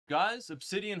guys?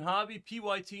 Obsidian Hobby,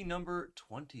 PYT number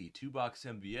 20, 2-box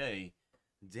NBA.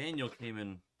 Daniel came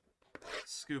in,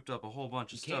 scooped up a whole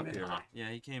bunch of stuff here. Hot. Yeah,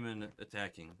 he came in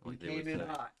attacking. Like he came in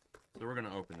hot. So we're going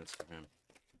to open this for him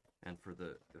and for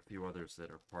the few others that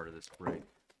are part of this break.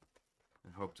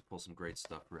 And hope to pull some great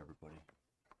stuff for everybody.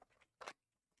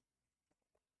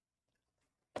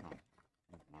 Oh,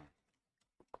 my.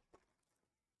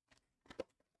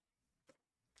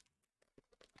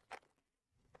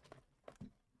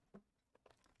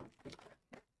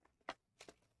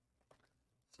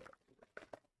 So,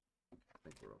 I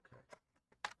think we're okay.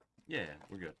 Yeah,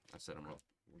 we're good. I set them up.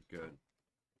 We're good.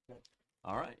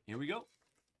 All right, here we go.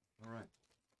 All right.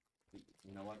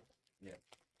 You know what? Yeah.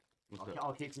 What's that?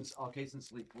 I'll case and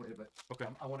sleep for you, but Okay.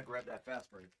 I want to grab that fast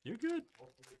break. You're good.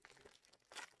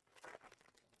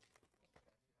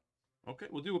 Okay,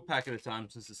 we'll do a pack at a time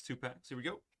since it's 2 packs. Here we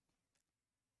go.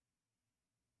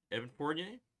 Evan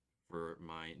Fournier for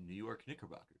my New York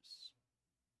Knickerbockers.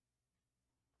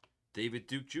 David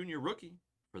Duke Jr. rookie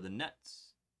for the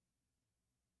Nets.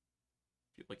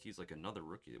 Feel like he's like another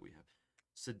rookie that we have.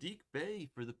 Sadiq Bey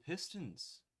for the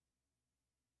Pistons.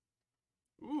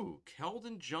 Ooh,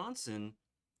 Keldon Johnson,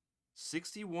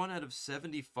 61 out of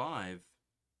 75.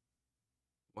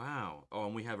 Wow. Oh,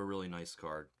 and we have a really nice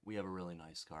card. We have a really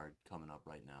nice card coming up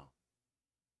right now.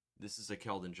 This is a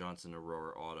Keldon Johnson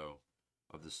Aurora Auto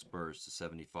of the Spurs to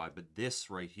 75. But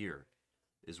this right here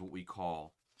is what we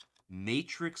call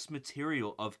Matrix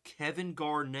Material of Kevin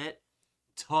Garnett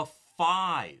to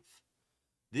 5.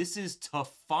 This is to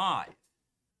 5.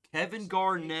 Kevin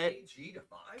Garnett. KG to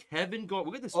 5? Kevin Garnett.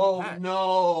 Look at this. Oh, patch.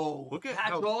 no. Look at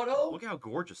Patch how, auto? look how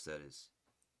gorgeous that is.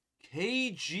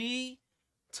 KG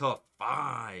to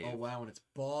 5. Oh, wow. And it's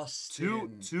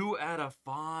Boston. 2 out of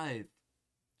 5.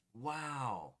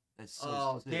 Wow. That's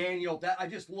so sick. Daniel, I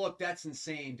just looked. That's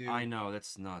insane, dude. I know.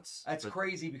 That's nuts. That's But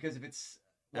crazy because if it's...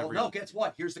 Well, no, guess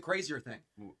what? Here's the crazier thing.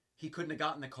 Ooh. He couldn't have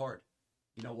gotten the card.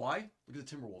 You know why? Look at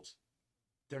the Timberwolves.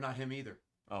 They're not him either.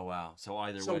 Oh, wow. So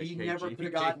either So way, he KG, never could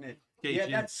have gotten it. KG. Yeah,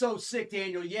 that's so sick,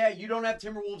 Daniel. Yeah, you don't have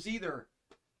Timberwolves either.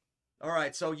 All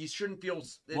right, so you shouldn't feel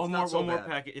it's one not more bad.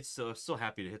 packet. It's still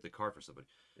happy to hit the card for somebody.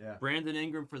 Yeah. Brandon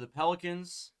Ingram for the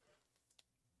Pelicans.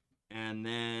 And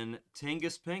then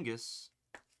Tingus Pingus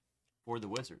for the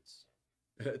Wizards.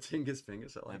 Tingus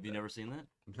Pingus. I like Have you that. never seen that?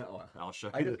 No. I'll show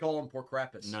you. I just call him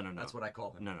Porcrapis. No. That's what I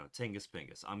call him. No, Tingus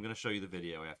Pingus. I'm going to show you the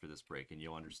video after this break, and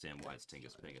you'll understand why it's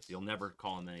Tingus Pingus. You'll never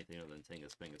call him anything other than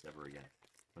Tingus Pingus ever again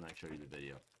when I show you the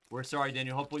video. We're sorry,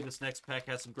 Daniel. Hopefully this next pack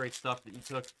has some great stuff that you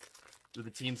took, with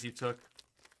the teams you took.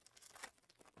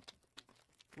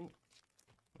 Ooh. What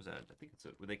was that? I think it's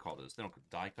what do they call those? They don't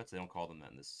die cuts. They don't call them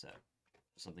that in this set.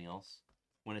 Something else?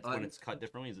 When it's cut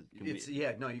differently, is it?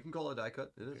 Yeah, no, you can call it a die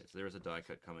cut. It is. Okay, so there's a die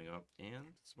cut coming up,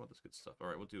 and some other good stuff. All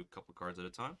right, we'll do a couple cards at a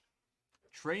time.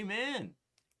 Trey Mann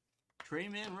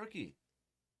rookie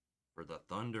for the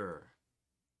Thunder.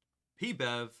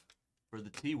 P-Bev for the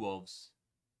T-Wolves.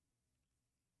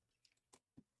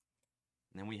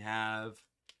 And then we have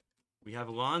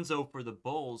Lonzo for the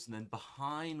Bulls, and then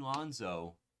behind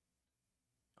Lonzo.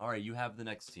 All right, you have the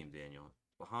next team, Daniel.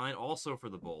 Behind also for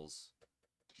the Bulls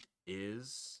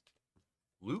is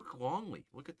Luke Longley.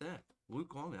 Look at that.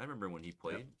 Luke Longley. I remember when he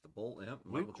played. Yep, the Bull, yeah.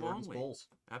 Luke Michael Jordan's Longley. Bulls.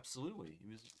 Absolutely.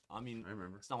 He was, I mean, I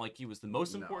remember. it's not like he was the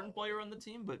most important No. player on the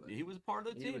team, but he was part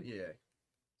of the team. Yeah.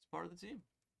 He's part of the team.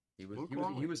 He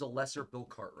was a lesser Bill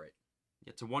Cartwright.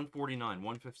 Yeah, to 149,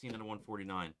 115 out of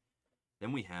 149.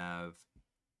 Then we have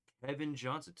Kevin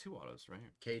Johnson. 2 autos right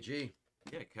here. KG.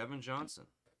 Yeah, Kevin Johnson.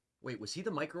 Wait, was he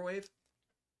the microwave?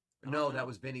 I don't No, know. that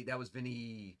was Vinny. That was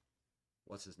Vinny.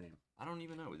 What's his name? I don't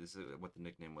even know. This is what the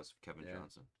nickname was for Kevin Yeah.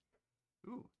 Johnson.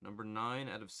 Ooh, number 9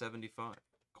 out of 75.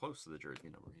 Close to the jersey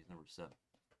number. He's number 7.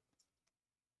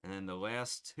 And then the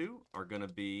last 2 are going to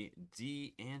be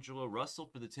D'Angelo Russell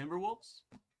for the Timberwolves.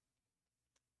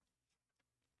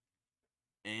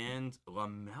 And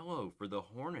LaMelo for the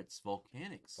Hornets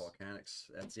Volcanics. Volcanics.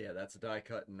 That's a die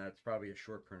cut, and that's probably a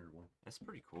short printed one. That's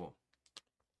pretty cool.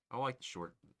 I like the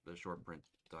short print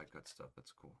die cut stuff.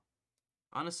 That's cool.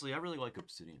 Honestly, I really like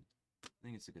Obsidian. I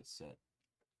think it's a good set.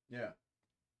 Yeah.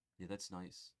 Yeah, that's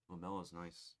nice. LaMelo's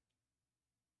nice.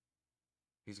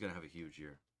 He's going to have a huge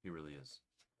year. He really is.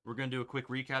 We're going to do a quick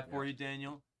recap for you,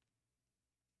 Daniel.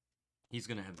 He's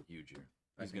going to have a huge year.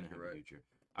 He's going to have a huge year.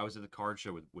 I was at the card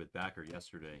show with Backer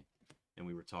yesterday, and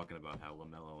we were talking about how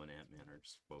LaMelo and Ant-Man are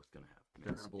just both going to have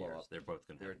They're going to blow years. up. They're both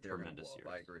going to have tremendous years.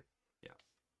 I agree. Yeah.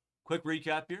 Quick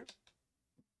recap here.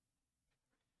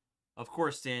 Of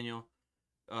course, Daniel.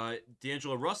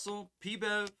 D'Angelo Russell,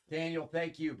 P-Bev. Daniel,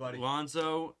 thank you, buddy.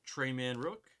 Lonzo, Trey Mann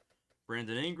Rook,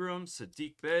 Brandon Ingram,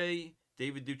 Sadiq Bey,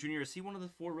 David Duke Jr., is he one of the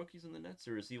 4 rookies in the Nets,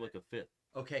 or is he like a 5th?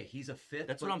 Okay, he's a 5th.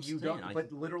 That's but what I'm you saying. Don't,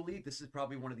 but literally, this is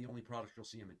probably one of the only products you'll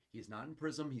see him in. He's not in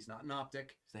Prism. He's not in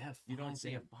Optic. They have You don't see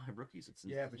they him. have 5 rookies. It's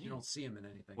Yeah, but insane. you don't see him in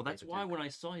anything. Well, that's David why Duke. when I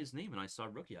saw his name and I saw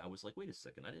rookie, I was like, wait a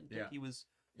second, I didn't think Yeah. he was.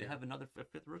 They have another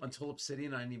 5th rookie. Until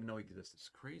Obsidian, I didn't even know he existed. It's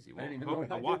crazy. I Well, didn't even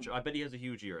know I'll watch. I bet he has a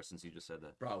huge year since you just said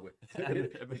that. Probably.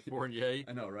 Evan Fournier,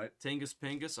 I know, right? Tingus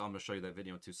Pingus. I'm gonna show you that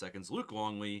video in 2 seconds. Luke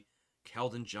Longley,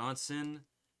 Keldon Johnson,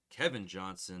 Kevin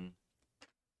Johnson,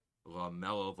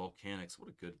 LaMelo Volcanics. What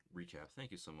a good recap.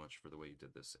 Thank you so much for the way you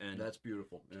did this. And That's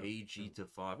beautiful. Yeah. KG to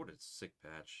 5. What a sick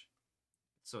patch.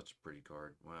 It's such a pretty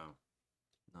card. Wow.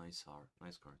 Nice heart.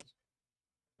 Nice cards.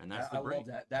 And that's I the break. love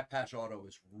that. That patch auto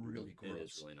is really gross. It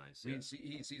is really nice.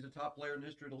 He's a top player in the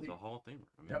history of the He's league. a Hall of Famer.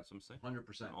 I mean, Yep. that's what I'm saying.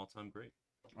 100%. An all-time great.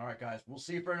 All right, guys. We'll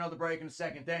see you for another break in a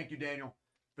second. Thank you, Daniel,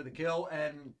 for the kill.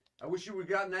 And I wish you would have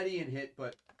gotten that Ian hit,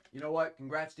 but you know what?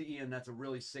 Congrats to Ian. That's a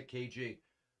really sick KG.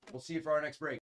 We'll see you for our next break.